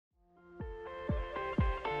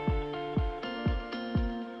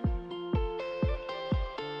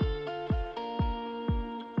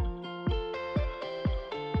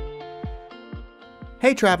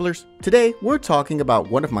Hey travelers, today we're talking about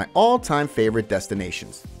one of my all-time favorite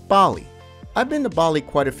destinations, Bali. I've been to Bali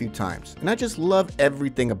quite a few times and I just love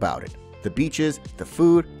everything about it. The beaches, the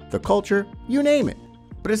food, the culture, you name it.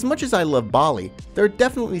 But as much as I love Bali, there are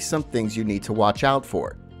definitely some things you need to watch out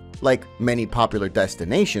for. Like many popular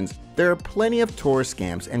destinations, there are plenty of tourist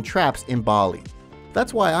scams and traps in Bali.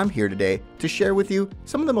 That's why I'm here today to share with you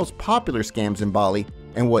some of the most popular scams in Bali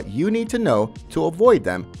and what you need to know to avoid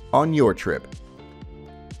them on your trip.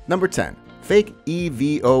 Number 10. Fake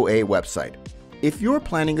EVOA website. If you're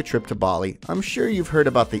planning a trip to Bali, I'm sure you've heard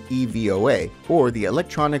about the EVOA, or the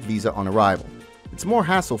electronic visa on arrival. It's more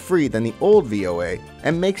hassle-free than the old VOA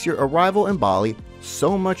and makes your arrival in Bali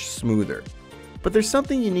so much smoother. But there's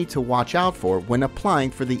something you need to watch out for when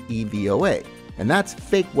applying for the EVOA, and that's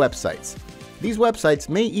fake websites. These websites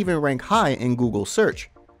may even rank high in Google search.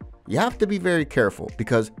 You have to be very careful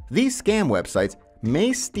because these scam websites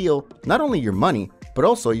may steal not only your money, but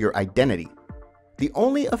also your identity. The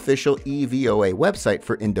only official EVOA website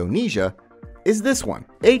for Indonesia is this one,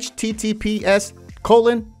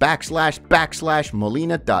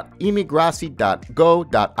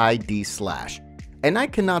 https://molina.imigrasi.go.id/. And I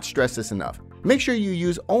cannot stress this enough. Make sure you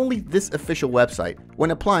use only this official website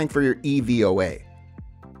when applying for your EVOA.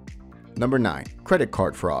 Number 9. Credit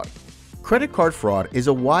card fraud. Credit card fraud is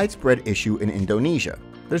a widespread issue in Indonesia.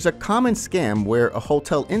 There's a common scam where a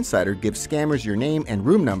hotel insider gives scammers your name and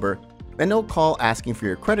room number, and they'll call asking for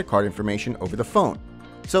your credit card information over the phone.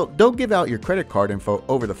 So don't give out your credit card info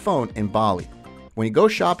over the phone in Bali. When you go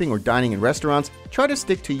shopping or dining in restaurants, try to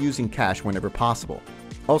stick to using cash whenever possible.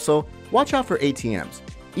 Also, watch out for ATMs.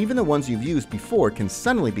 Even the ones you've used before can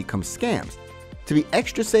suddenly become scams. To be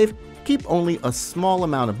extra safe, keep only a small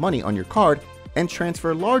amount of money on your card and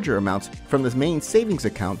transfer larger amounts from the main savings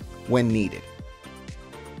account when needed.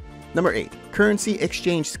 Number 8. Currency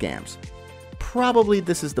exchange scams. Probably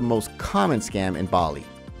this is the most common scam in Bali.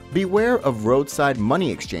 Beware of roadside money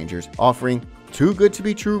exchangers offering too good to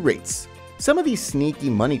be true rates. Some of these sneaky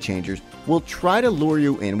money changers will try to lure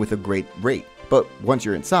you in with a great rate, but once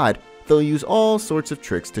you're inside, they'll use all sorts of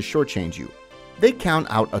tricks to shortchange you. They count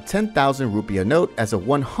out a 10,000 rupiah note as a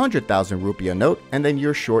 100,000 rupiah note and then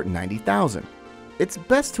you're short 90,000. It's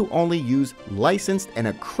best to only use licensed and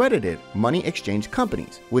accredited money exchange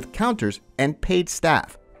companies with counters and paid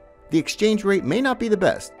staff. The exchange rate may not be the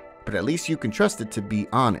best, but at least you can trust it to be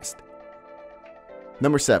honest.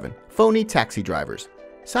 Number 7. Phony taxi drivers.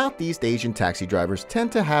 Southeast Asian taxi drivers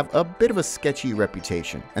tend to have a bit of a sketchy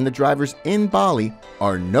reputation, and the drivers in Bali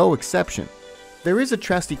are no exception. There is a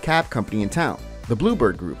trusty cab company in town, the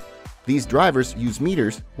Bluebird Group. These drivers use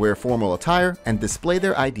meters, wear formal attire, and display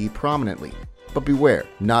their ID prominently. But beware,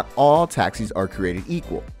 not all taxis are created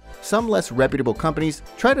equal. Some less reputable companies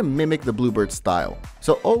try to mimic the Bluebird style,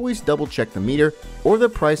 so always double check the meter or the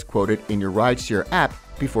price quoted in your rideshare app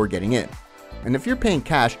before getting in. And if you're paying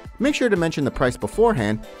cash, make sure to mention the price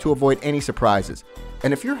beforehand to avoid any surprises.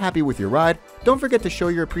 And if you're happy with your ride, don't forget to show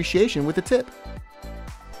your appreciation with a tip.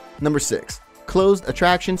 Number 6. Closed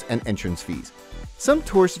attractions and entrance fees. Some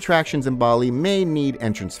tourist attractions in Bali may need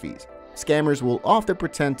entrance fees. Scammers will often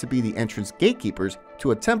pretend to be the entrance gatekeepers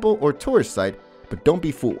to a temple or tourist site, but don't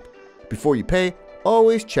be fooled. Before you pay,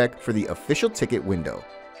 always check for the official ticket window.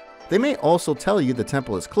 They may also tell you the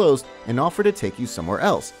temple is closed and offer to take you somewhere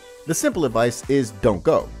else. The simple advice is don't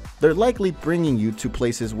go. They're likely bringing you to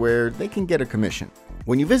places where they can get a commission.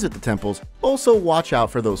 When you visit the temples, also watch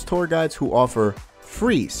out for those tour guides who offer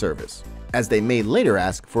free service, as they may later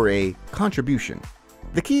ask for a contribution.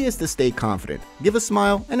 The key is to stay confident, give a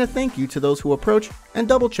smile and a thank you to those who approach, and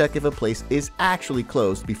double check if a place is actually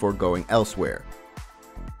closed before going elsewhere.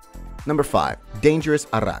 Number 5. Dangerous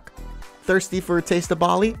arak. Thirsty for a taste of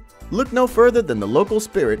Bali? Look no further than the local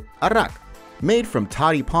spirit, arak. Made from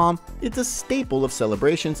toddy palm, it's a staple of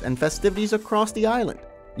celebrations and festivities across the island.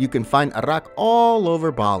 You can find arak all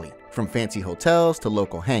over Bali, from fancy hotels to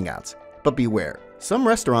local hangouts. But beware, some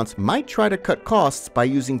restaurants might try to cut costs by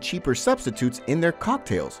using cheaper substitutes in their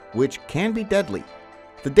cocktails, which can be deadly.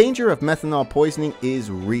 The danger of methanol poisoning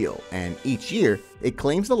is real, and each year, it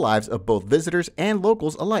claims the lives of both visitors and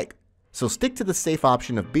locals alike. So stick to the safe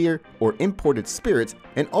option of beer or imported spirits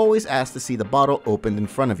and always ask to see the bottle opened in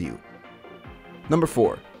front of you. Number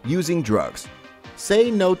 4. Using drugs.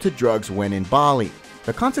 Say no to drugs when in Bali.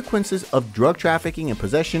 The consequences of drug trafficking and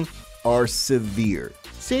possession are severe.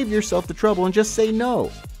 Save yourself the trouble and just say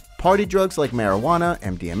no. Party drugs like marijuana,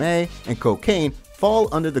 MDMA, and cocaine fall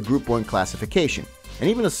under the Group 1 classification, and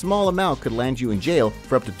even a small amount could land you in jail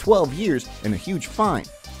for up to 12 years and a huge fine.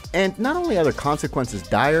 And not only are the consequences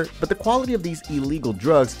dire, but the quality of these illegal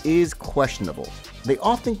drugs is questionable. They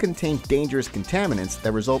often contain dangerous contaminants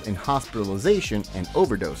that result in hospitalization and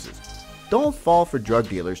overdoses. Don't fall for drug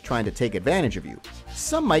dealers trying to take advantage of you.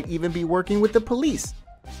 Some might even be working with the police.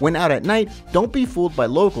 When out at night, don't be fooled by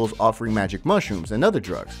locals offering magic mushrooms and other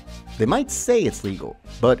drugs. They might say it's legal,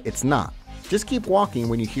 but it's not. Just keep walking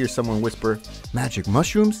when you hear someone whisper, "magic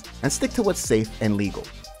mushrooms," and stick to what's safe and legal.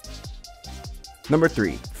 Number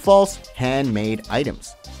 3. False handmade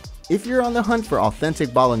items. If you're on the hunt for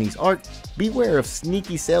authentic Balinese art, beware of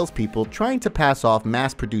sneaky salespeople trying to pass off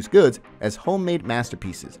mass-produced goods as homemade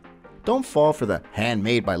masterpieces. Don't fall for the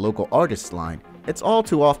 "handmade by local artists" line. It's all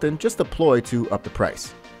too often just a ploy to up the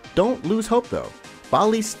price. Don't lose hope though.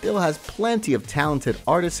 Bali still has plenty of talented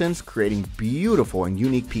artisans creating beautiful and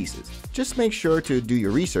unique pieces. Just make sure to do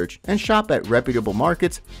your research and shop at reputable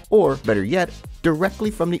markets, or better yet, directly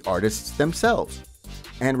from the artists themselves.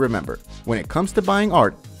 And remember, when it comes to buying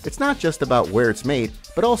art, it's not just about where it's made,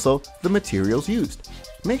 but also the materials used.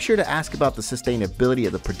 Make sure to ask about the sustainability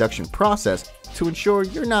of the production process to ensure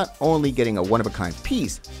you're not only getting a one-of-a-kind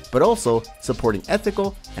piece, but also supporting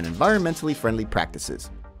ethical and environmentally friendly practices.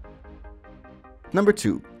 Number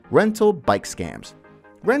 2. Rental bike scams.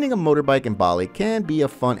 Renting a motorbike in Bali can be a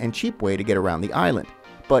fun and cheap way to get around the island,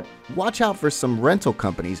 but watch out for some rental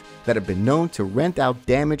companies that have been known to rent out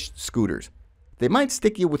damaged scooters. They might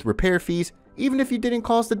stick you with repair fees even if you didn't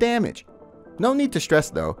cause the damage. No need to stress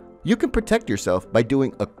though. You can protect yourself by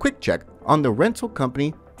doing a quick check on the rental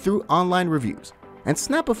company through online reviews and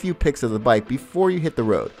snap a few pics of the bike before you hit the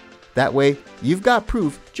road. That way, you've got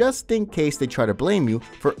proof just in case they try to blame you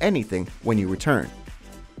for anything when you return.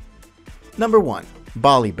 Number 1.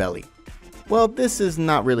 Bali Belly. Well, this is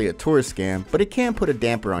not really a tourist scam, but it can put a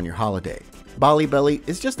damper on your holiday. Bali Belly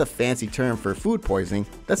is just a fancy term for food poisoning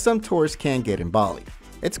that some tourists can get in Bali.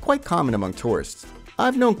 It's quite common among tourists.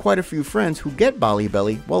 I've known quite a few friends who get Bali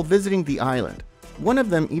Belly while visiting the island. One of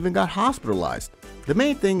them even got hospitalized. The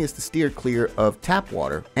main thing is to steer clear of tap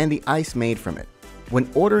water and the ice made from it. When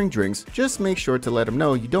ordering drinks, just make sure to let them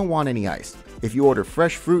know you don't want any ice. If you order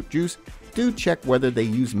fresh fruit juice, do check whether they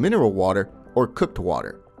use mineral water or cooked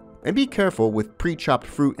water. And be careful with pre-chopped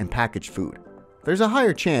fruit and packaged food. There's a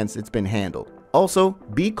higher chance it's been handled. Also,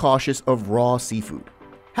 be cautious of raw seafood.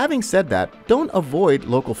 Having said that, don't avoid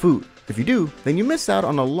local food. If you do, then you miss out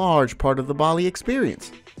on a large part of the Bali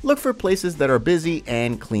experience. Look for places that are busy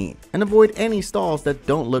and clean, and avoid any stalls that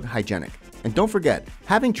don't look hygienic. And don't forget,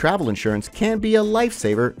 having travel insurance can be a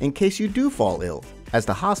lifesaver in case you do fall ill, as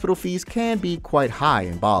the hospital fees can be quite high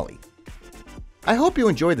in Bali. I hope you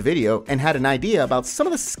enjoyed the video and had an idea about some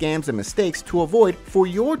of the scams and mistakes to avoid for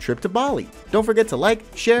your trip to Bali. Don't forget to like,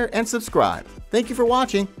 share, and subscribe. Thank you for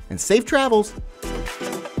watching, and safe travels!